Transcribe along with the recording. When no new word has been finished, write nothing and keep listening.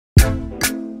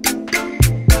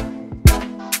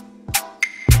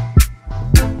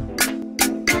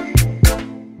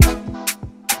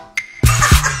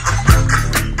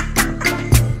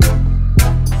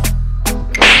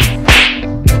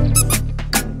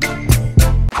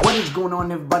What is going on,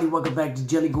 everybody? Welcome back to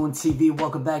JellyGoonTv.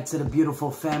 Welcome back to the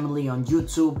beautiful family on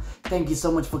YouTube. Thank you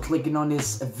so much for clicking on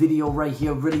this video right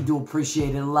here. Really do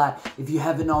appreciate it a lot. If you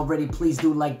haven't already, please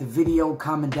do like the video,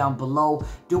 comment down below,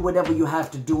 do whatever you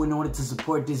have to do in order to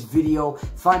support this video.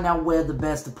 Find out where the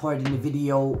best part in the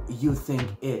video you think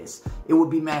is. It would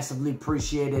be massively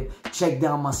appreciated. Check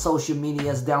down my social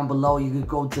medias down below. You could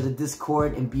go to the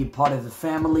Discord and be a part of the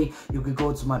family. You could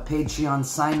go to my Patreon,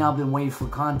 sign up and wait for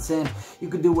content. You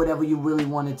could do whatever you really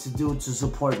wanted to do to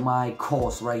support my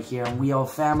cause right here. And we are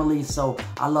family, so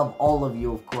I love all of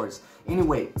you, of course.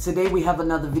 Anyway, today we have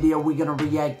another video. We're gonna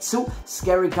react to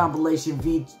Scary Compilation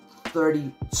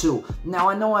V32. Now,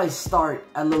 I know I start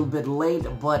a little bit late,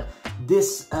 but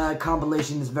this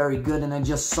compilation is very good, and I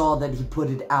just saw that he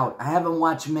put it out. I haven't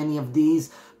watched many of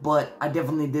these, but I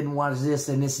definitely didn't watch this,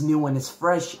 and it's new and it's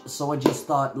fresh, so I just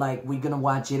thought, like, we're gonna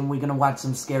watch it, and we're gonna watch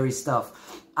some scary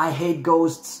stuff. I hate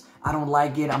ghosts. I don't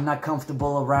like it. I'm not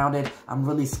comfortable around it. I'm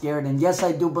really scared. And yes,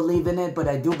 I do believe in it, but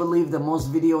I do believe that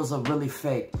most videos are really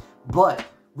fake. But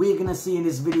we're going to see in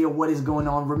this video what is going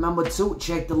on. Remember to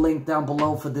check the link down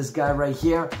below for this guy right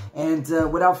here. And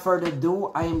without further ado,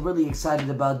 I am really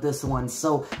excited about this one.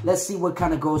 So let's see what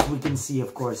kind of ghosts we can see,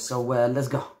 of course. So let's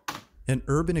go. An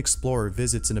urban explorer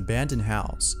visits an abandoned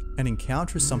house and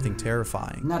encounters something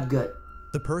terrifying. Not good.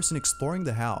 The person exploring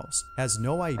the house has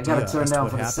no idea I gotta turn down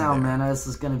for the sound, there. man. This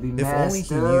is gonna be If messed only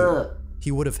he knew,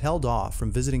 he would have held off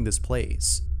from visiting this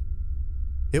place.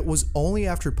 It was only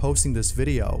after posting this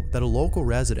video that a local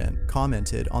resident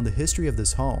commented on the history of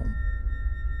this home.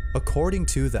 According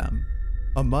to them,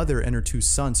 a mother and her two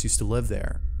sons used to live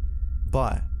there.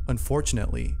 But,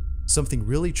 unfortunately, something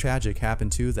really tragic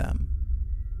happened to them.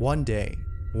 One day,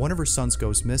 one of her sons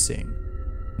goes missing.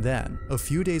 Then, a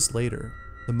few days later,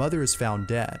 the mother is found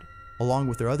dead, along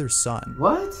with her other son,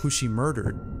 who she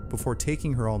murdered before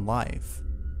taking her own life.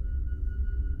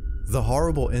 The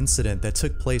horrible incident that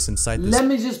took place inside this— Let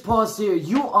me just pause here.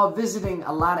 You are visiting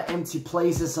a lot of empty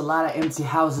places, a lot of empty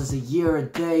houses, a year, a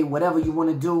day, whatever you want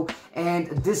to do. And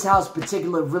this house in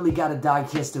particular really got a dark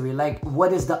history. Like,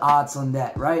 what is the odds on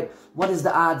that, right? What is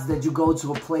the odds that you go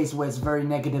to a place where it's very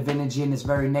negative energy and it's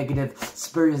very negative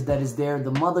spirits that is there?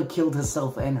 The mother killed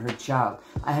herself and her child.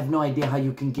 I have no idea how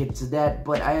you can get to that,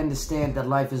 but I understand that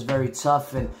life is very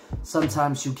tough and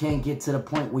sometimes you can't get to the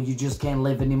point where you just can't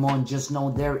live anymore, and just know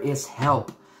there is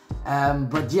help.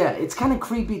 But yeah, it's kind of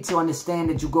creepy to understand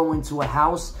that you go into a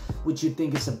house which you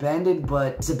think is abandoned,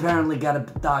 but it's apparently got a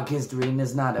dark history and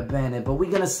it's not abandoned. But we're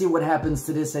gonna see what happens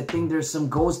to this. I think there's some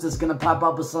ghost that's gonna pop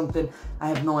up or something. I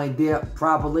have no idea,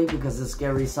 probably because it's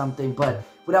scary something. But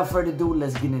without further ado,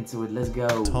 let's get into it. Let's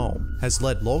go. Home has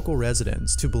led local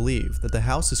residents to believe that the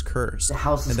house is cursed,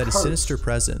 and that a sinister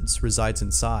presence resides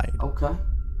inside. Okay.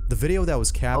 The video that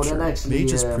was captured may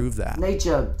just prove that.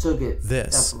 Nature took it.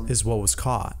 This is what was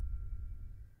caught.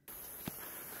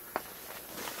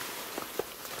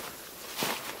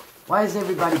 Why is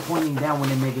everybody pointing down when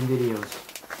they're making videos?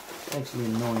 It's actually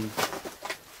annoying.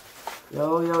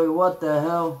 Yo, what the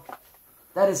hell?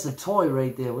 That is a toy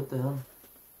right there. What the hell?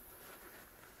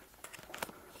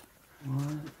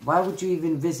 What? Why would you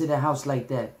even visit a house like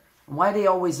that? Why are they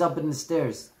always up in the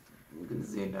stairs? You can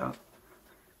see it now.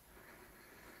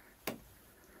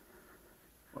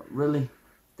 What, really?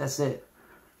 That's it?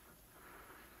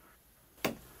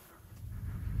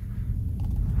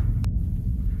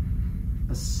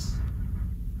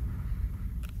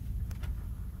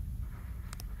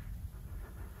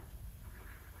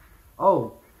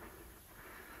 Oh.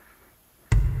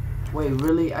 Wait,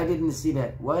 really? I didn't see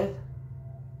that. What?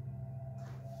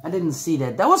 I didn't see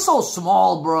that. That was so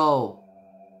small, bro.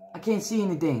 I can't see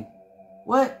anything.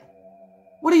 What?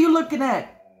 What are you looking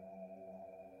at?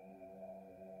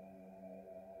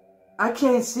 I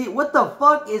can't see. What the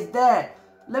fuck is that?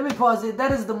 Let me pause it.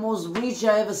 That is the most reach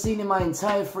I ever seen in my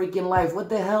entire freaking life. What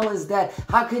the hell is that?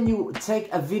 How can you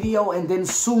take a video and then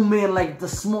zoom in like the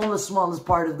smallest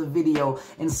part of the video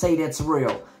and say that's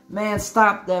real? Man,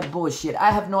 stop that bullshit.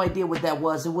 I have no idea what that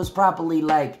was. It was probably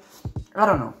like, I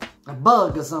don't know, a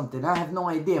bug or something. I have no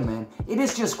idea, man. It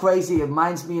is just crazy. It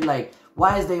reminds me, like,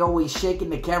 why is they always shaking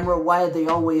the camera? Why are they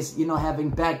always, you know, having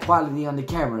bad quality on the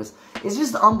cameras? It's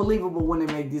just unbelievable when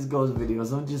they make these ghost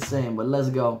videos. I'm just saying, but let's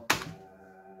go.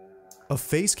 A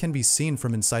face can be seen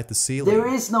from inside the ceiling. There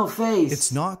is no face.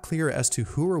 It's not clear as to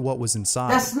who or what was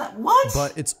inside. That's not— what?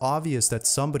 But it's obvious that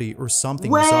somebody or something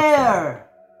was up there.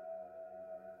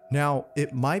 Now,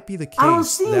 it might be the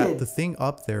case that the thing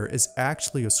up there is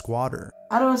actually a squatter.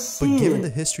 I don't see it. But given the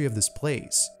history of this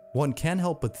place, one can't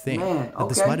help but think that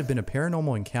this might have been a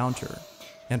paranormal encounter,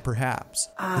 and perhaps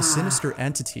the sinister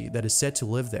entity that is said to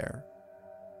live there.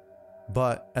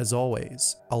 But as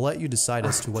always, I'll let you decide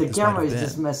as to what this might have been. The camera is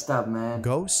just messed up, man.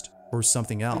 Ghost or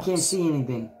something else. I can't see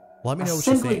anything. Let me know what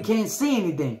you think. I simply can't see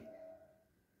anything.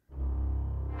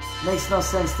 Makes no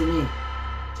sense to me.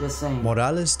 Just saying.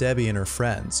 Morales, Debbie, and her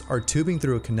friends are tubing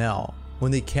through a canal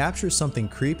when they capture something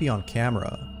creepy on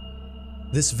camera.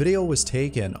 This video was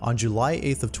taken on July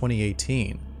 8th of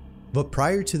 2018, but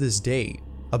prior to this date,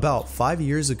 about 5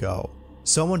 years ago,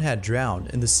 someone had drowned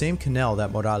in the same canal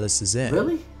that Morales is in.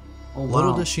 Really? Oh, wow.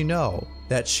 Little does she know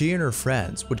that she and her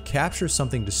friends would capture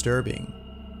something disturbing.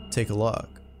 Take a look.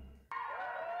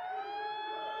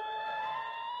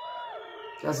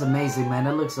 That's amazing, man.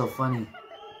 That looks so funny.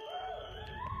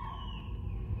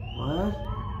 What?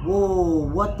 Whoa,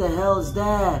 what the hell is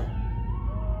that?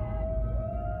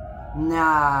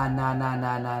 Nah.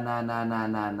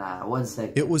 1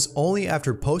 second. It was only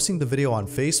after posting the video on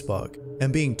Facebook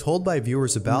and being told by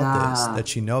viewers about this that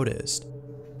she noticed.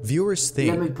 Viewers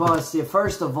think... Let me pause here.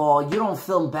 First of all, you don't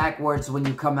film backwards when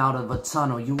you come out of a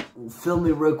tunnel. You film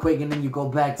it real quick and then you go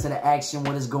back to the action,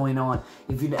 what is going on.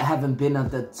 If you haven't been on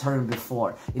the turn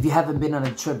before. If you haven't been on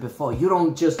a trip before. You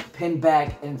don't just pin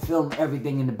back and film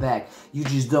everything in the back. You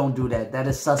just don't do that. That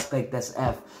is suspect. That's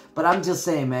F. But I'm just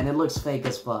saying, man, it looks fake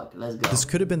as fuck. Let's go. This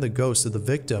could have been the ghost of the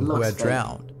victim who had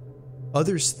drowned.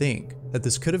 Others think that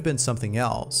this could have been something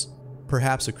else.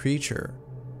 Perhaps a creature.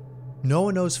 No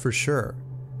one knows for sure.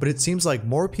 But it seems like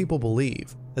more people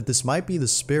believe that this might be the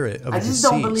spirit of a deceased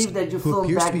who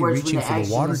appears to be reaching for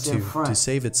the water tube to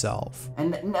save itself.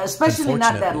 And especially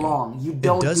not that long. You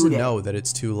don't do that. It doesn't know that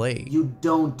it's too late. You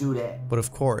don't do that. But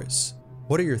of course,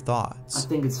 what are your thoughts? I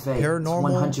think it's fake.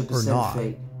 Paranormal it's 100% or not?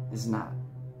 Fake. It's not.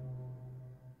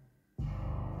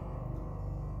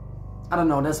 I don't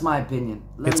know. That's my opinion.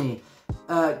 Let me...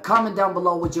 comment down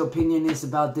below what your opinion is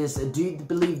about this. Do you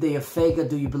believe they are fake or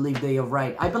do you believe they are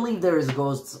right? I believe there is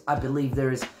ghosts. I believe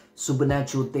there is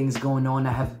supernatural things going on.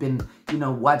 I have been, you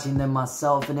know, watching them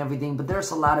myself and everything. But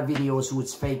there's a lot of videos who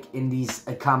it's fake in these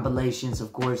compilations,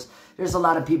 of course. There's a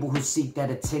lot of people who seek that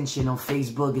attention on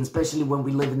Facebook, and especially when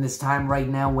we live in this time right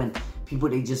now when people,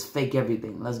 they just fake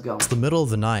everything. Let's go. It's the middle of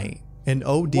the night. And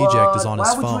O-Deject is on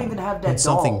his phone when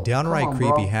something downright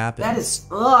creepy happens. That is,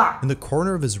 in the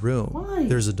corner of his room,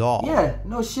 there's a doll. Yeah,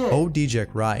 no shit.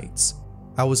 O-Deject writes,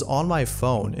 I was on my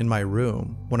phone in my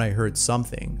room when I heard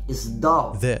something. It's a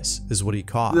doll. This is what he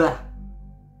caught. Ugh.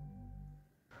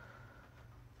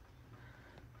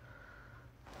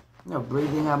 No,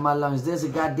 breathing out my lungs. There's a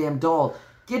goddamn doll.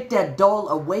 Get that doll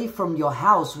away from your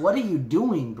house. What are you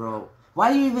doing, bro?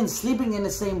 Why are you even sleeping in the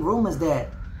same room as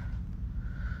that?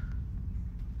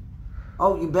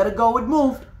 Oh, you better go. It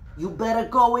moved. You better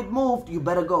go. It moved. You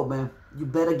better go, man. You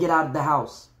better get out of the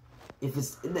house. If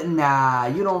it's... Nah,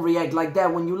 you don't react like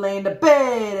that when you lay in the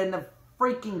bed and the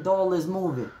freaking doll is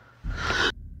moving.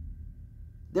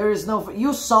 There is no...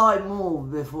 You saw it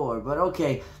move before, but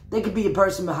okay. There could be a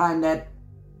person behind that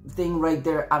thing right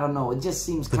there. I don't know. It just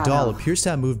seems kind of... The doll appears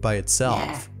to have moved by itself.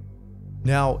 Yeah.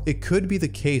 Now, it could be the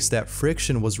case that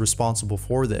friction was responsible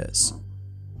for this.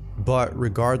 But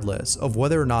regardless of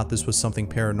whether or not this was something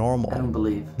paranormal, I don't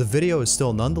believe. The video is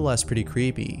still nonetheless pretty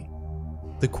creepy.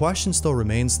 The question still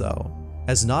remains though,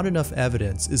 as not enough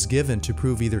evidence is given to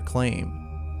prove either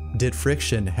claim. Did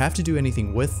friction have to do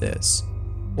anything with this?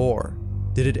 Or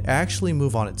did it actually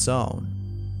move on its own?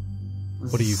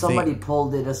 What do you think? Somebody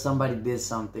pulled it or somebody did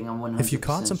something. I'm 100% If you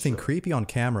caught something sure. creepy on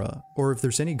camera, or if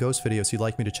there's any ghost videos you'd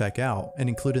like me to check out and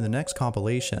include in the next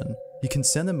compilation, you can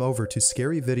send them over to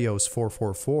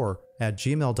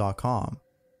scaryvideos444@gmail.com.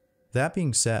 That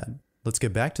being said, let's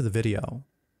get back to the video.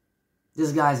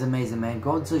 This guy's amazing, man.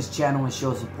 Go to his channel and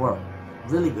show support.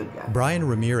 Really good guy. Brian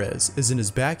Ramirez is in his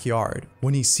backyard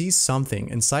when he sees something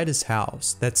inside his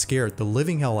house that scared the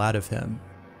living hell out of him.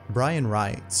 Brian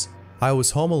writes, I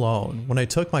was home alone when I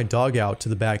took my dog out to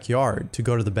the backyard to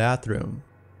go to the bathroom.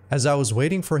 As I was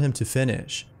waiting for him to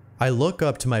finish, I look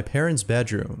up to my parents'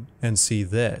 bedroom and see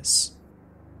this.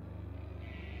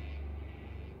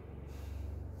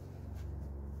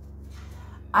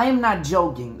 I am not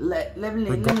joking. Let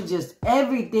me just...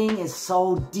 Everything is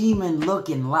so demon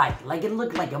looking like it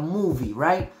looked like a movie,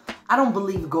 right? I don't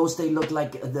believe ghosts, they look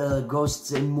like the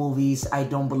ghosts in movies. I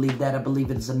don't believe that. I believe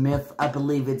it's a myth. I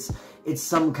believe it's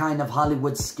some kind of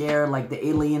Hollywood scare like the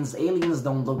aliens. Aliens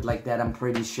don't look like that, I'm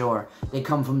pretty sure. They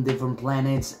come from different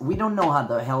planets. We don't know how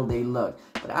the hell they look,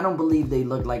 but I don't believe they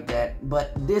look like that.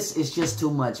 But this is just too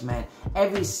much, man.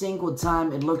 Every single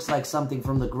time it looks like something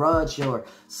from The Grudge or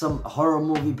some horror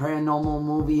movie, paranormal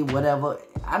movie, whatever.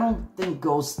 I don't think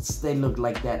ghosts, they look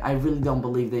like that. I really don't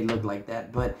believe they look like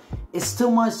that. But it's too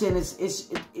much and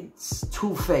it's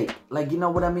too fake. Like, you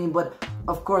know what I mean? But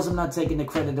of course, I'm not taking the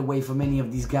credit away from any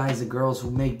of these guys or girls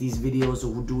who make these videos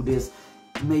or who do this.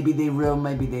 Maybe they real,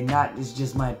 maybe they not. It's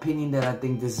just my opinion that I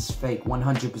think this is fake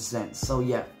 100%. So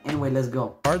yeah, anyway, let's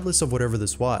go. Regardless of whatever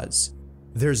this was,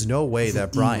 there's no way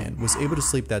that Brian was able to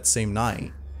sleep that same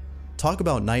night. Talk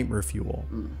about nightmare fuel.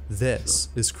 This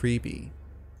is creepy.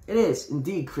 It is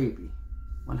indeed creepy.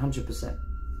 100%.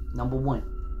 Number 1.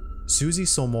 Susie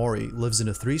Solmori lives in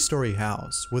a 3-story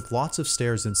house with lots of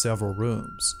stairs and several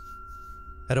rooms.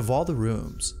 Out of all the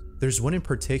rooms, there's one in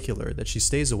particular that she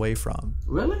stays away from.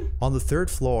 Really? On the 3rd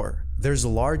floor, there's a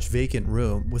large vacant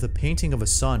room with a painting of a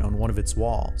sun on one of its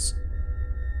walls.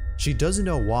 She doesn't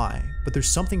know why, but there's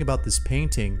something about this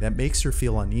painting that makes her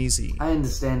feel uneasy. I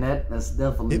understand that. That's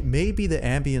definitely... It may be the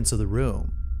ambience of the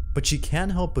room, but she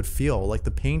can't help but feel like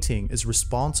the painting is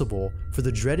responsible for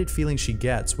the dreaded feeling she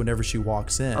gets whenever she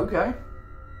walks in. Okay.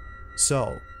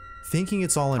 So, thinking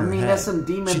it's all in her head, that's some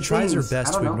demon she tries her things.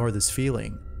 best to ignore this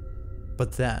feeling.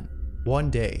 But then,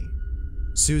 one day,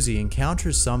 Susie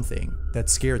encounters something that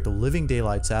scared the living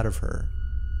daylights out of her.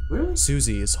 Really?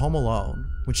 Susie is home alone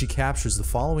when she captures the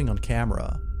following on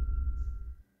camera.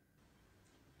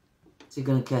 Is he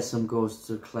gonna catch some ghosts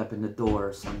or clapping the door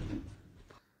or something?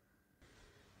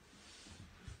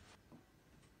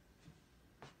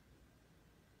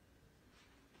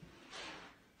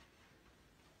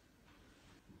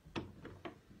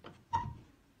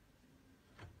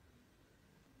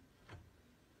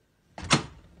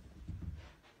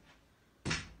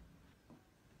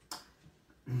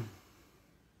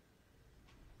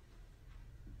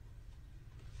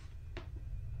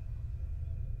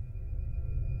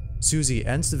 Susie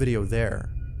ends the video there,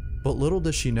 but little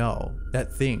does she know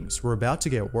that things were about to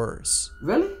get worse.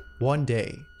 Really? One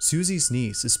day, Susie's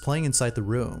niece is playing inside the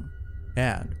room,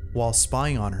 and while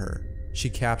spying on her, she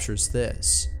captures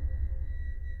this.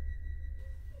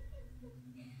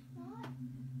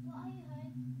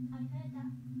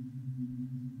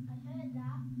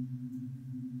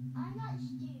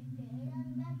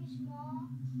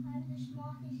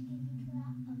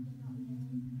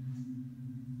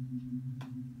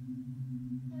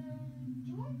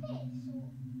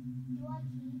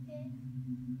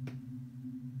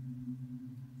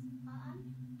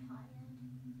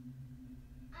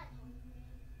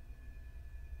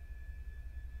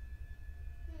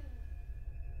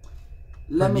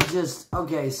 Let me just,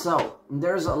 okay, so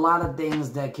there's a lot of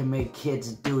things that can make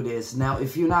kids do this. Now,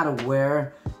 if you're not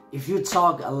aware, if you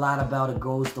talk a lot about a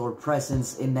ghost or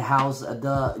presence in the house,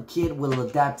 the kid will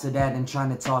adapt to that and trying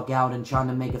to talk out and trying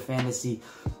to make a fantasy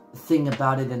thing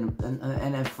about it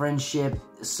and a friendship,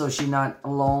 so she not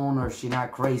alone or she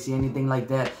not crazy, anything like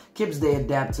that. Kids, they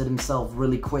adapt to themselves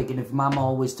really quick, and if mama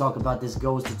always talk about this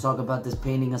ghost or talk about this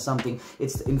painting or something,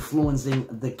 it's influencing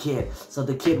the kid. So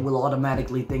the kid will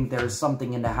automatically think there is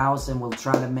something in the house and will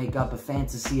try to make up a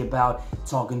fantasy about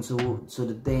talking to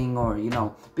the thing, or you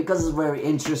know, because it's very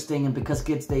interesting and because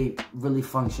kids, they really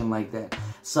function like that.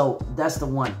 So that's the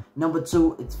one. Number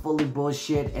 2, it's fully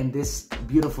bullshit, and this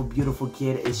beautiful, beautiful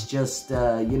kid is just,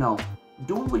 you know,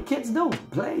 doing what kids do,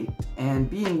 play, and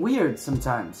being weird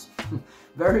sometimes.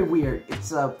 Very weird.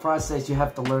 It's a process you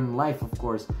have to learn in life, of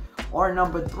course. Or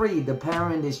number 3, the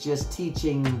parent is just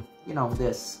teaching, you know,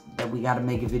 this, that we gotta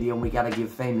make a video and we gotta get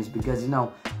famous, because, you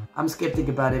know, I'm skeptic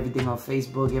about everything on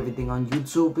Facebook, everything on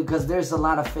YouTube, because there's a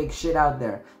lot of fake shit out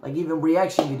there. Like even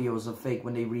reaction videos are fake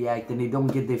when they react and they don't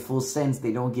get their full sense,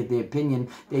 they don't get their opinion.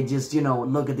 They just, you know,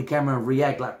 look at the camera and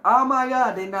react like, oh my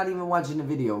god, they're not even watching the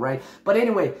video, right? But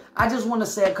anyway, I just want to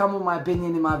say I come with my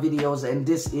opinion in my videos, and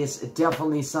this is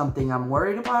definitely something I'm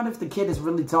worried about if the kid is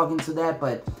really talking to that.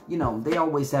 But, you know, they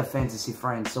always have fantasy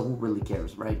friends, so who really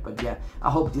cares, right? But yeah,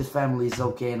 I hope this family is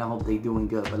okay and I hope they're doing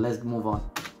good. But let's move on.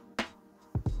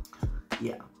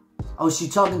 Yeah. Oh, she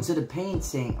talking to the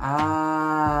painting.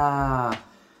 Ah.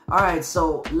 Alright,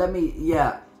 so let me,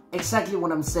 yeah. Exactly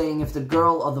what I'm saying. If the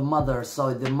girl or the mother,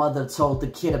 so the mother told the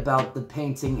kid about the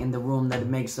painting in the room that it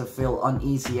makes her feel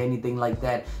uneasy, anything like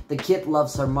that. The kid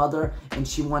loves her mother and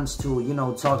she wants to, you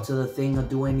know, talk to the thing or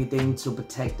do anything to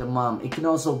protect the mom. It can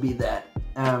also be that.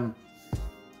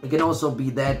 It can also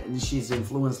be that she's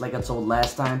influenced, like I told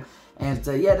last time. And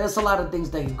yeah, there's a lot of things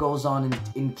that goes on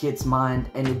in kids' mind,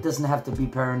 and it doesn't have to be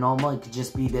paranormal. It could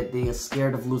just be that they are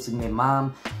scared of losing their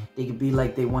mom. They could be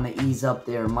like they want to ease up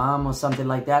their mom or something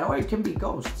like that, or it can be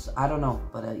ghosts. I don't know,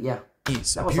 but yeah.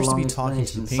 Niece appears to be talking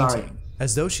to the painting,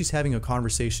 as though she's having a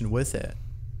conversation with it.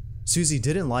 Susie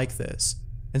didn't like this,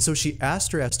 and so she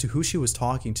asked her as to who she was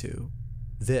talking to.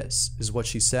 This is what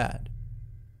she said.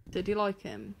 Did you like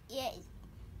him? Yeah,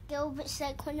 Gilbert's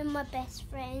like one of my best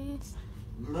friends.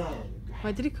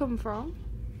 Where did he come from?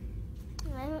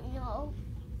 I don't know.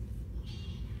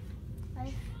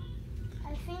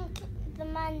 I think the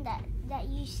man that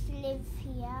used to live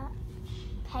here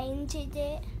painted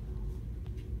it.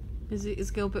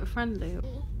 Is Gilbert friendly?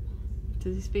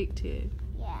 Does he speak to you?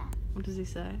 Yeah. What does he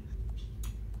say?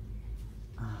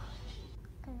 Because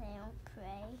I don't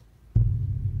pray.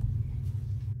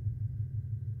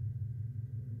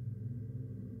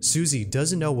 Susie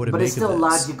doesn't know what to But make it's still of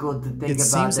this. logical to think It about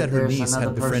seems that her there's niece another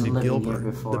had person befriended living here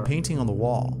Gilbert, before. the painting on the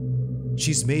wall.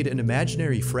 She's made an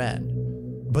imaginary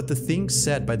friend, but the things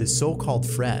said by the so-called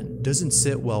friend doesn't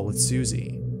sit well with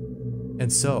Susie.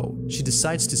 And so, she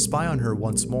decides to spy on her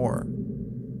once more.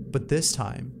 But this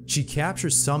time, she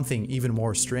captures something even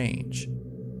more strange.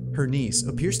 Her niece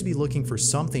appears to be looking for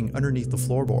something underneath the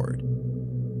floorboard.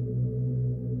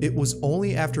 It was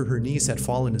only after her niece had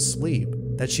fallen asleep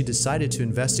that she decided to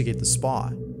investigate the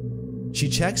spot. She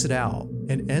checks it out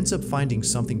and ends up finding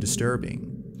something disturbing.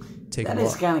 Take a That look.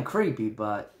 is kind of creepy,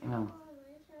 but, you know.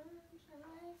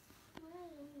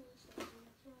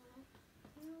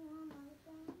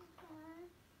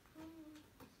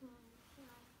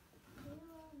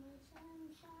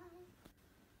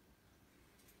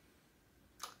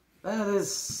 That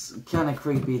is kind of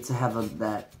creepy to have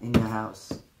that in your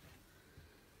house.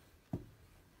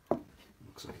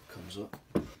 Looks like it comes up.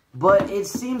 But it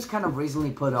seems kind of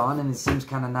recently put on, and it seems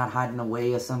kind of not hiding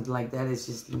away or something like that. It's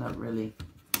just not really.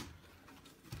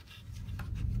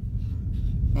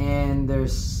 And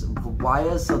there's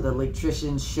wires, so the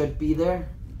electrician should be there.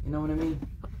 You know what I mean?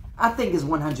 I think it's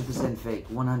 100% fake.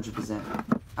 100%.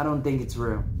 I don't think it's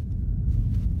real.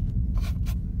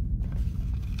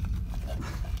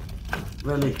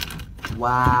 Really?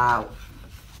 Wow.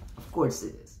 Of course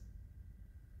it is.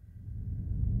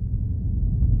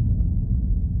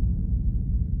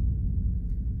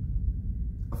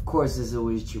 Of course it's a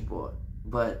Ouija board.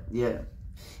 But yeah.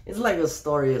 It's like a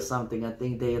story or something. I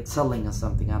think they are telling us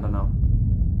something. I don't know.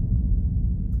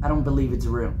 I don't believe it's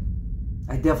real.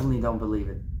 I definitely don't believe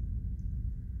it.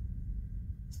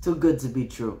 It's too good to be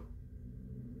true.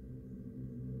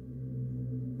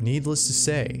 Needless to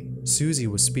say, Susie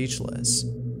was speechless.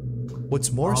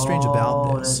 What's more strange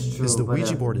about this is the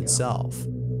Ouija board itself.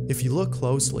 If you look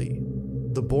closely,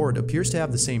 the board appears to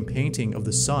have the same painting of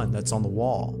the sun that's on the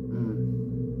wall.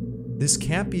 This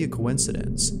can't be a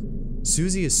coincidence.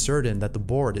 Susie is certain that the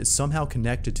board is somehow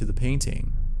connected to the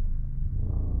painting.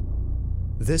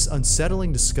 This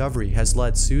unsettling discovery has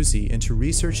led Susie into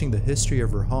researching the history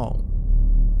of her home.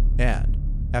 And,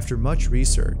 after much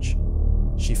research,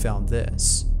 she found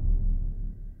this.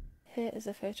 Here is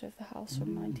a photo of the house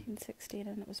from 1916,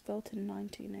 and it was built in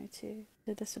 1902.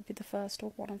 So this would be the first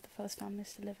or one of the first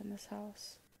families to live in this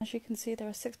house. As you can see, there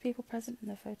are 6 people present in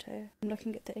the photo. From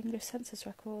looking at the English census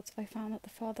records, I found that the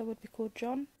father would be called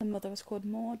John, the mother was called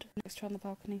Maud, next to her on the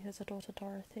balcony is her daughter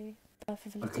Dorothy. The birth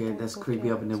of a little boy that's called creepy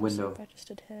Joe up in the was also window.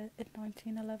 registered here in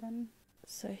 1911,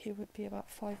 so he would be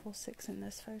about 5 or 6 in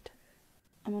this photo.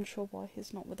 I'm unsure why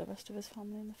he's not with the rest of his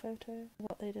family in the photo, or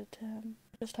what they did to him.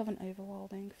 I just have an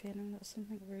overwhelming feeling that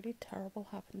something really terrible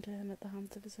happened to him at the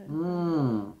hands of his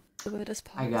own. The weirdest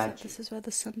part is that this is where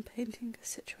the sun painting is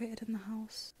situated in the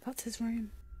house. That's his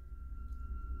room.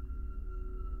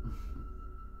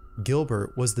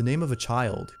 Gilbert was the name of a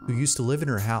child who used to live in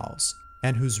her house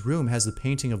and whose room has the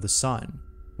painting of the sun,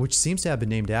 which seems to have been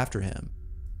named after him.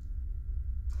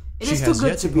 She has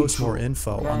yet to post more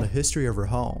info on the history of her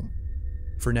home.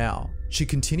 For now, she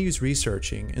continues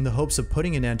researching in the hopes of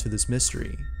putting an end to this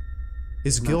mystery.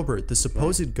 Is Gilbert the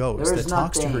supposed ghost that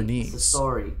talks to her niece?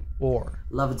 Or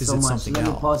love it is so it much. something Let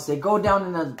me else? post it. Go down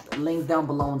in the link down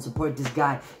below and support this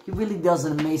guy. He really does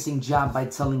an amazing job by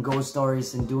telling ghost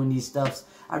stories and doing these stuffs.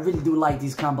 I really do like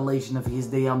these compilation of his.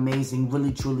 They are amazing,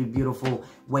 really truly beautiful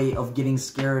way of getting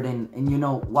scared and you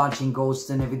know, watching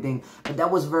ghosts and everything. But that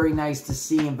was very nice to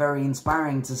see and very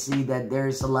inspiring to see that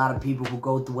there's a lot of people who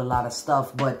go through a lot of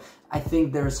stuff. But I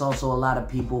think there's also a lot of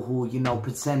people who, you know,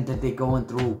 pretend that they're going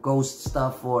through ghost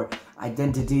stuff or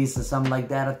identities or something like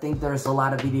that. I think there's a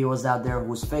lot of videos out there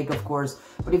who's fake, of course.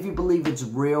 But if you believe it's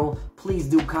real, please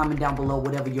do comment down below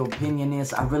whatever your opinion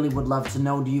is. I really would love to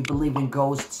know. Do you believe in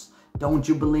ghosts? Don't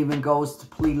you believe in ghosts?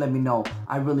 Please let me know.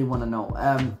 I really want to know.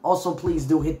 Also, please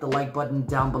do hit the like button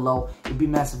down below. It'd be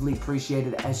massively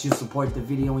appreciated as you support the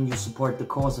video and you support the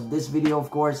cause of this video,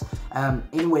 of course.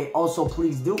 Anyway, also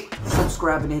please do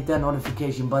subscribe and hit that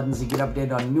notification button to get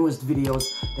updated on newest videos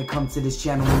that come to this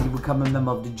channel when you become a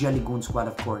member of the JellyGoon squad,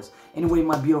 of course. Anyway,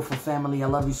 my beautiful family, I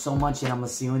love you so much and I'm going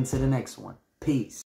to see you into the next one. Peace.